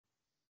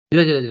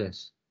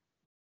Jelas.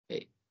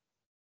 Okay.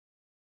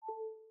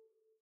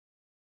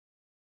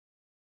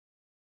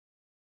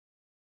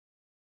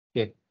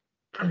 Okay.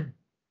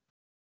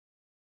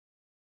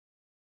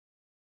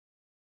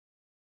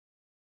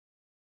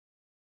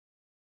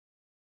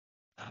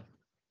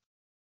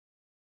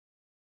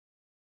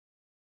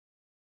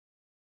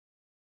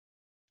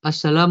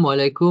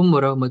 Assalamualaikum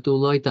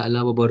warahmatullahi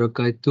taala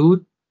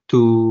wabarakatuh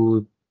to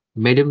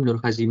Madam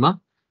Nur Hazimah.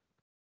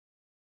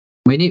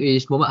 My name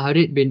is Muhammad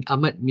Harid bin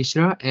Ahmad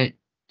Misra at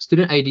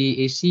student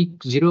ID AC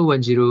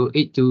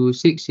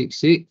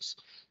 010826666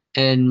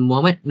 and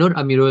Muhammad Nur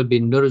Amirul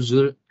bin Nur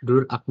Zul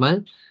Dur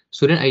Akmal,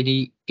 student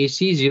ID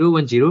AC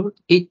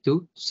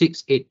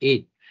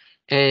 010826888.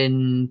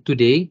 And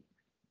today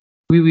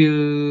we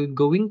will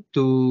going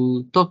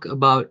to talk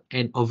about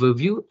an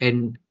overview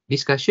and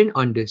discussion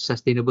on the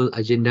sustainable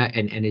agenda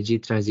and energy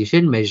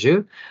transition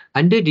measure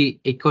under the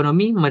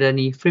Economy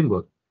Madani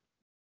framework.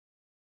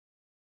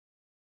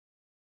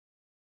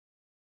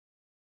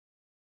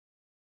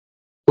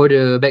 For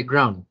the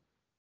background,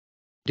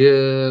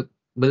 the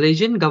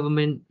Malaysian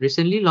government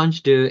recently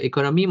launched the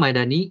Economy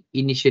Madani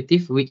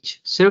initiative,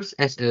 which serves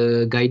as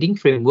a guiding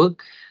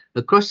framework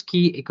across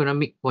key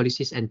economic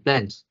policies and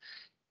plans.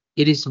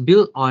 It is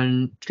built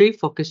on three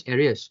focus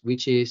areas,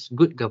 which is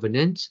good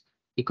governance,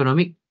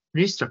 economic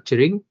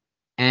restructuring,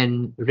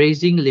 and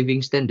raising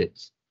living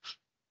standards.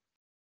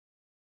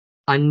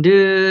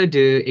 Under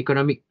the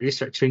economic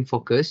restructuring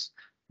focus,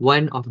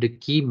 one of the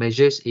key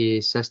measures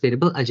is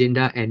sustainable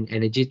agenda and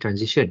energy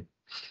transition.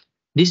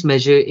 This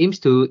measure aims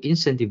to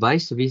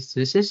incentivize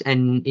businesses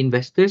and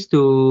investors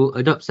to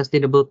adopt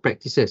sustainable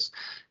practices,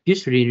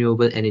 use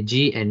renewable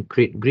energy, and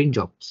create green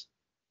jobs.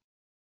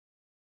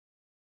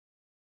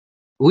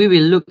 We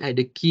will look at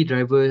the key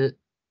driver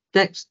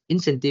tax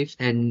incentives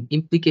and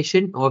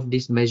implication of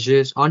these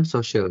measures on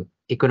social,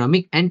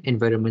 economic, and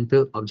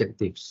environmental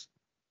objectives.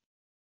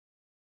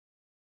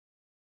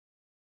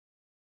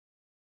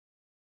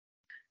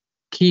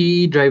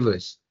 Key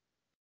drivers.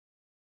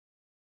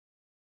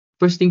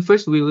 First thing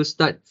first, we will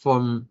start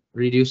from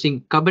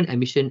reducing carbon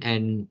emission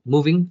and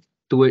moving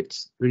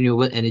towards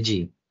renewable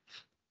energy.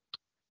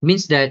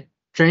 Means that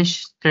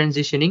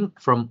transitioning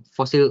from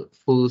fossil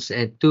fuels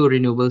to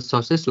renewable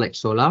sources like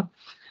solar,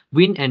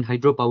 wind, and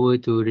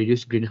hydropower to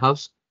reduce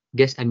greenhouse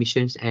gas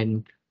emissions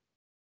and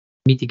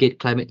mitigate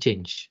climate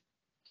change.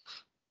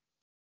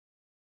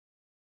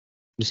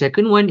 The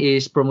second one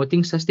is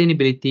promoting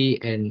sustainability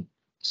and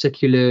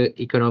circular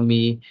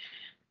economy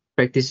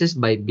practices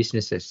by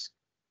businesses.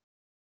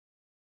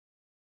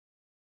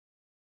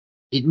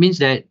 It means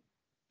that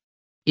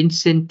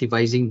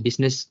incentivizing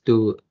business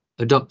to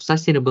adopt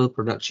sustainable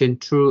production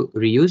through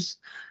reuse,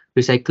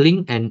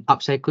 recycling, and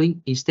upcycling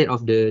instead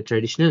of the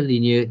traditional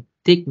linear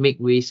take, make,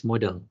 waste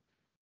model.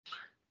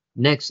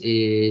 Next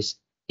is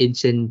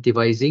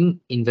incentivizing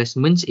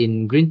investments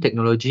in green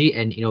technology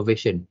and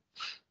innovation.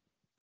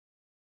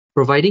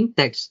 Providing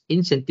tax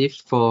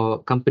incentives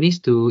for companies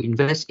to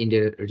invest in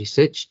the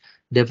research,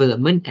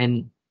 development,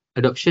 and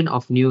adoption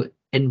of new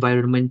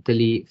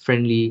environmentally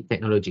friendly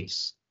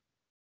technologies.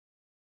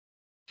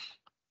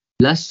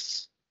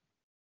 Last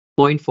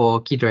point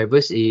for key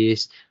drivers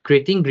is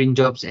creating green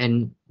jobs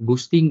and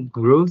boosting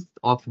growth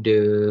of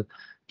the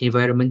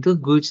environmental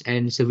goods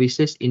and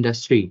services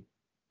industry.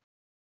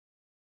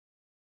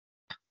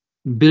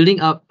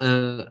 Building up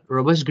a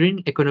robust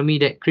green economy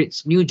that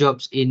creates new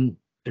jobs in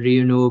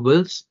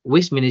renewables,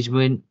 waste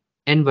management,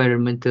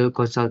 environmental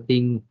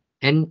consulting,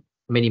 and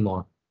many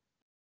more.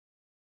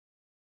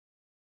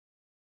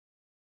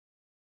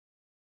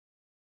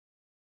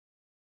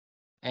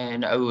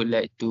 And I would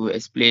like to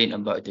explain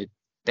about the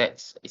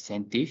tax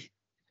incentive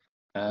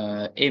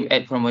aimed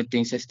at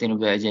promoting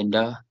sustainable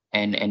agenda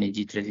and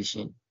energy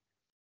transition.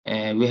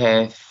 And we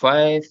have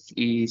 5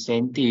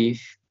 incentives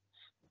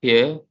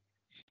here.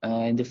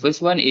 The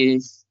first one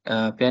is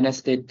PIANA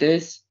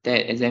status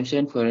tax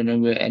exemption for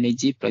renewable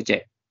energy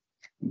project.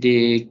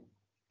 They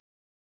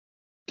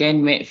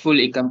can make full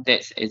income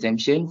tax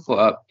exemption for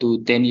up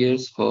to 10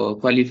 years for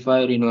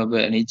qualified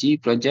renewable energy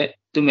project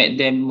to make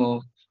them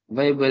more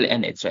viable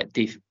and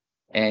attractive.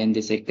 And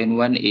the second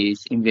one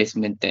is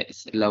investment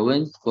tax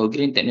allowance for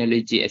green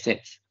technology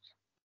assets.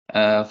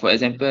 For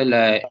example,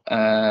 like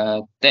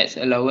tax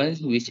allowance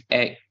which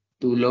act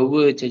to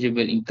lower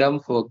chargeable income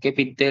for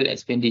capital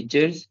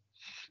expenditures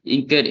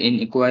incurred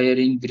in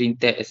acquiring green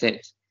tech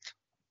assets.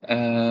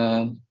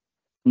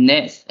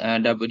 Next,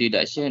 double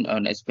deduction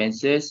on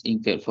expenses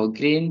incurred for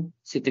green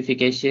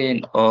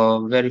certification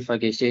or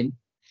verification,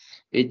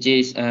 which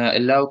is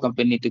allow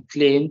company to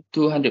claim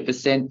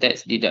 200%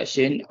 tax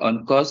deduction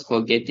on cost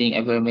for getting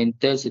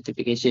environmental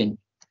certification.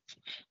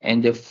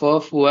 And the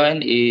fourth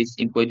one is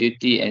import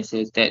duty and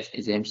sales tax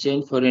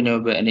exemption for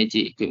renewable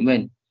energy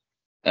equipment,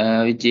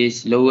 which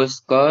is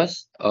lowest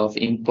cost of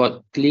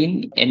import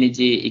clean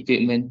energy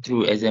equipment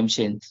through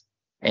exemptions.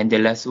 And the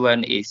last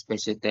one is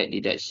special tax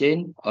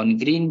deduction on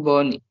green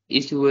bond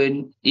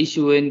issuance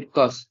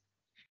cost,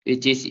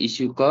 which is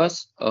issue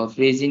cost of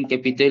raising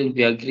capital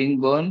via green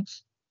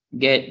bonds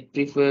get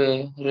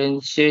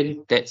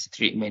preferential tax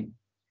treatment.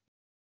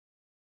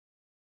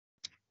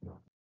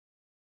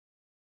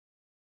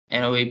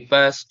 And I will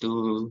pass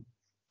to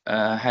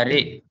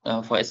Harid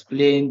for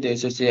explain the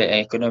social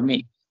and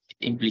economic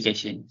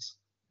implications.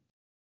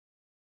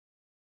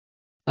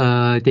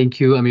 Thank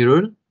you,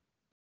 Amirul.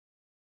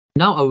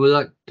 Now I would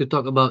like to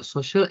talk about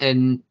social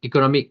and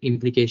economic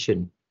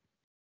implication.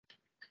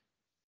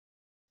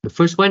 The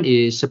first one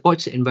is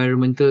supports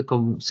environmental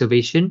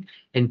conservation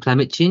and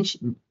climate change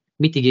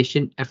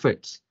mitigation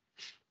efforts,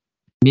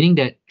 meaning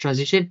that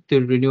transition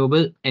to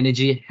renewable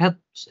energy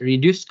helps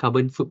reduce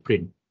carbon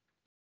footprint.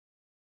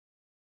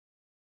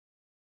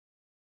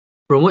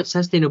 Promote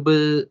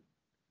sustainable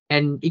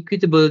and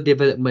equitable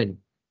development.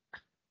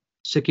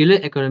 Circular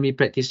economy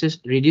practices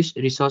reduce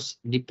resource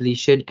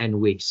depletion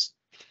and waste.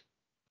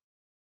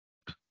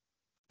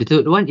 The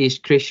third one is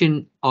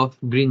creation of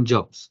green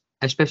jobs,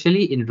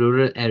 especially in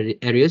rural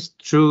areas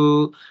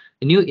through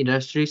new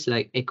industries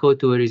like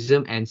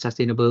ecotourism and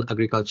sustainable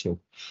agriculture.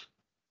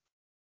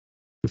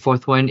 The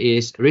fourth one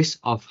is risk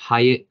of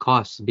higher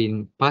costs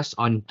being passed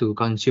on to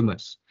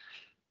consumers.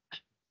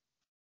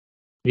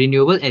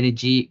 Renewable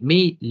energy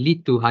may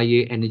lead to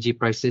higher energy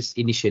prices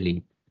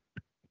initially.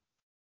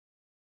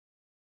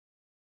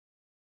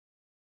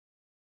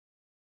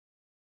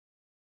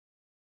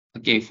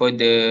 Okay, for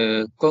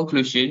the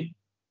conclusion,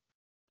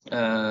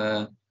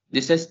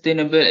 the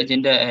Sustainable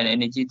Agenda and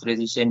Energy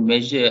Transition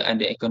measure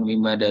under Economy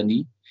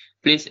Madani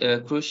plays a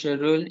crucial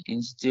role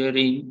in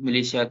steering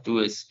Malaysia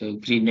towards a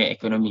greener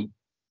economy.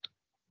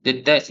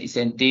 The tax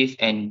incentive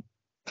and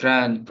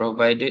grant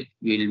provided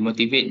will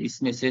motivate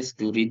businesses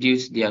to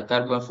reduce their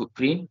carbon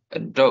footprint,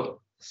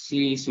 adopt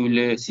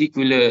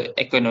circular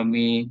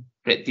economy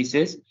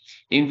practices,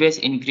 invest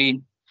in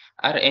green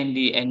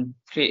R&D, and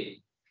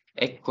create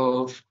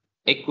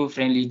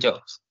eco-friendly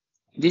jobs.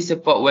 This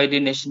support wider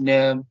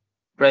national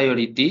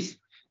priorities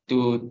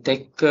to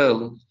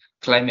tackle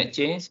climate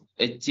change,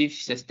 achieve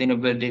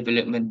sustainable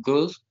development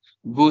goals,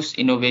 boost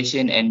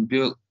innovation, and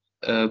build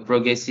a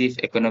progressive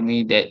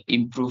economy that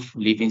improve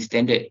living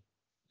standard.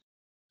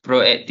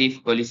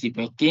 Proactive policy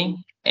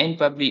making and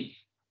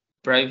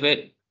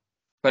public-private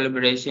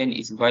collaboration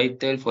is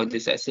vital for the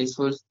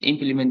successful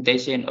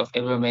implementation of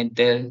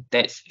environmental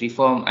tax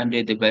reform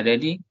under the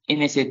Madani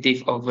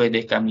initiative over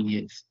the coming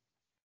years.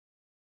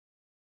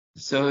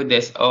 So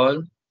that's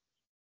all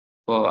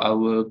for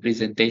our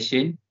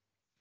presentation.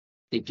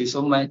 Thank you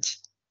so much.